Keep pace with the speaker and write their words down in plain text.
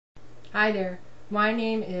Hi there, my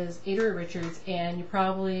name is Adria Richards, and you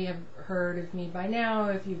probably have heard of me by now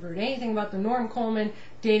if you've heard anything about the Norm Coleman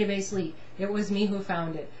database leak. It was me who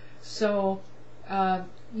found it. So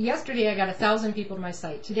yesterday I got 1,000 people to my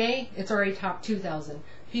site. Today it's already topped 2,000.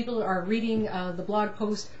 People are reading the blog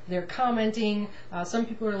post, they're commenting. Some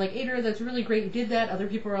people are like, Adria, that's really great, you did that. Other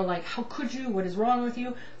people are like, how could you? What is wrong with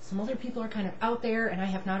you? Some other people are kind of out there, and I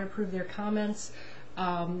have not approved their comments.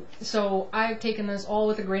 So I've taken this all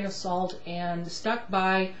with a grain of salt and stuck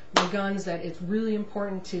by my guns that it's really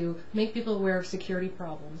important to make people aware of security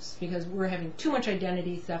problems, because we're having too much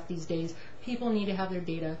identity theft these days. People need to have their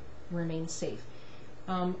data remain safe.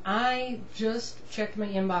 I just checked my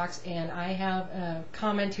inbox and I have a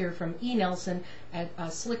comment here from E. Nelson at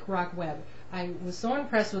Slick Rock Web. I was so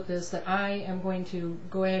impressed with this that I am going to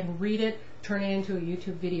go ahead and read it, turn it into a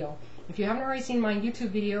YouTube video. If you haven't already seen my YouTube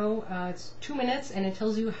video, it's 2 minutes and it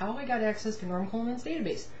tells you how I got access to Norm Coleman's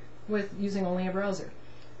database with using only a browser.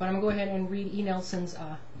 But I'm going to go ahead and read E. Nelson's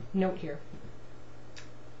note here.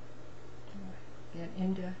 Get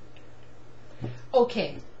into...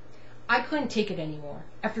 Okay. I couldn't take it anymore.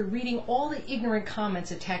 After reading all the ignorant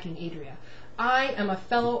comments attacking Adria, I am a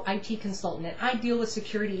fellow IT consultant and I deal with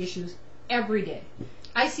security issues every day.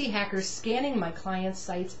 I see hackers scanning my clients'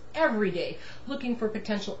 sites every day, looking for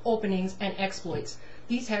potential openings and exploits.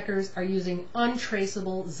 These hackers are using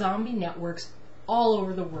untraceable zombie networks all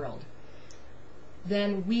over the world.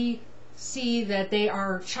 Then we see that they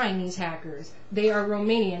are Chinese hackers, they are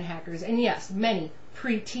Romanian hackers, and yes, many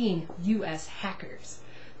preteen US hackers.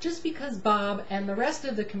 Just because Bob and the rest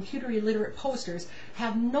of the computer illiterate posters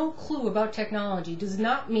have no clue about technology does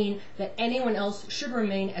not mean that anyone else should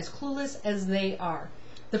remain as clueless as they are.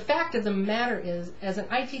 The fact of the matter is, as an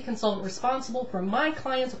IT consultant responsible for my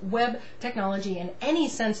clients' web technology and any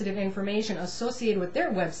sensitive information associated with their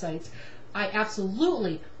websites, I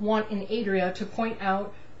absolutely want an Adria to point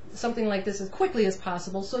out something like this as quickly as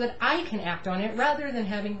possible so that I can act on it, rather than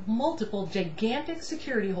having multiple gigantic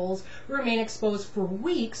security holes remain exposed for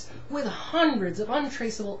weeks with hundreds of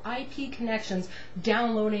untraceable IP connections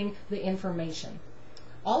downloading the information.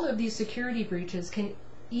 All of these security breaches can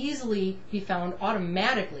easily be found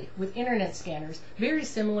automatically with internet scanners, very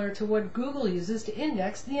similar to what Google uses to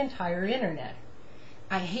index the entire internet.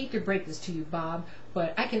 I hate to break this to you, Bob,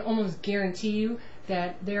 but I can almost guarantee you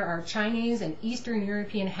that there are Chinese and Eastern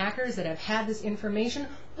European hackers that have had this information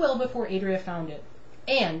well before Adria found it.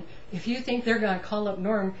 And if you think they're going to call up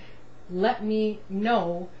Norm, let me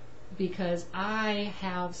know, because I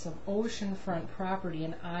have some oceanfront property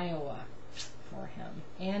in Iowa for him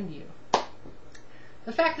and you.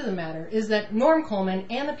 The fact of the matter is that Norm Coleman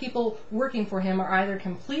and the people working for him are either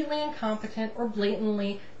completely incompetent or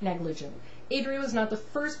blatantly negligent. Adria was not the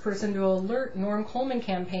first person to alert Norm Coleman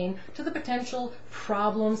campaign to the potential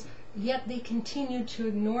problems, yet they continued to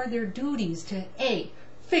ignore their duties to A,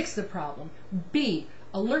 fix the problem, B,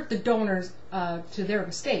 alert the donors to their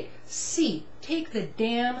mistake, C, take the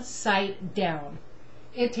damn site down.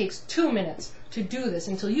 It takes 2 minutes to do this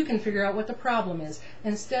until you can figure out what the problem is.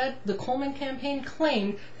 Instead, the Coleman campaign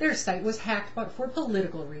claimed their site was hacked but for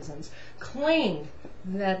political reasons, claimed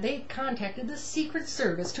that they contacted the Secret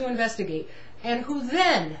Service to investigate, and who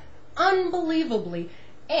then, unbelievably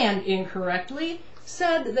and incorrectly,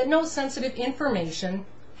 said that no sensitive information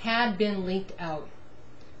had been leaked out.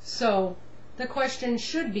 So, the question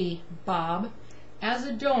should be, Bob, as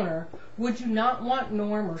a donor, would you not want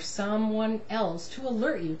Norm or someone else to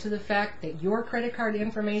alert you to the fact that your credit card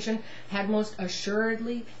information had most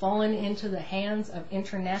assuredly fallen into the hands of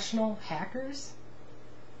international hackers?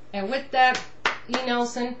 And with that, E.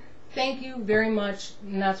 Nelson, thank you very much,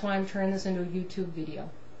 and that's why I'm turning this into a YouTube video.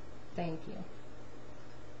 Thank you.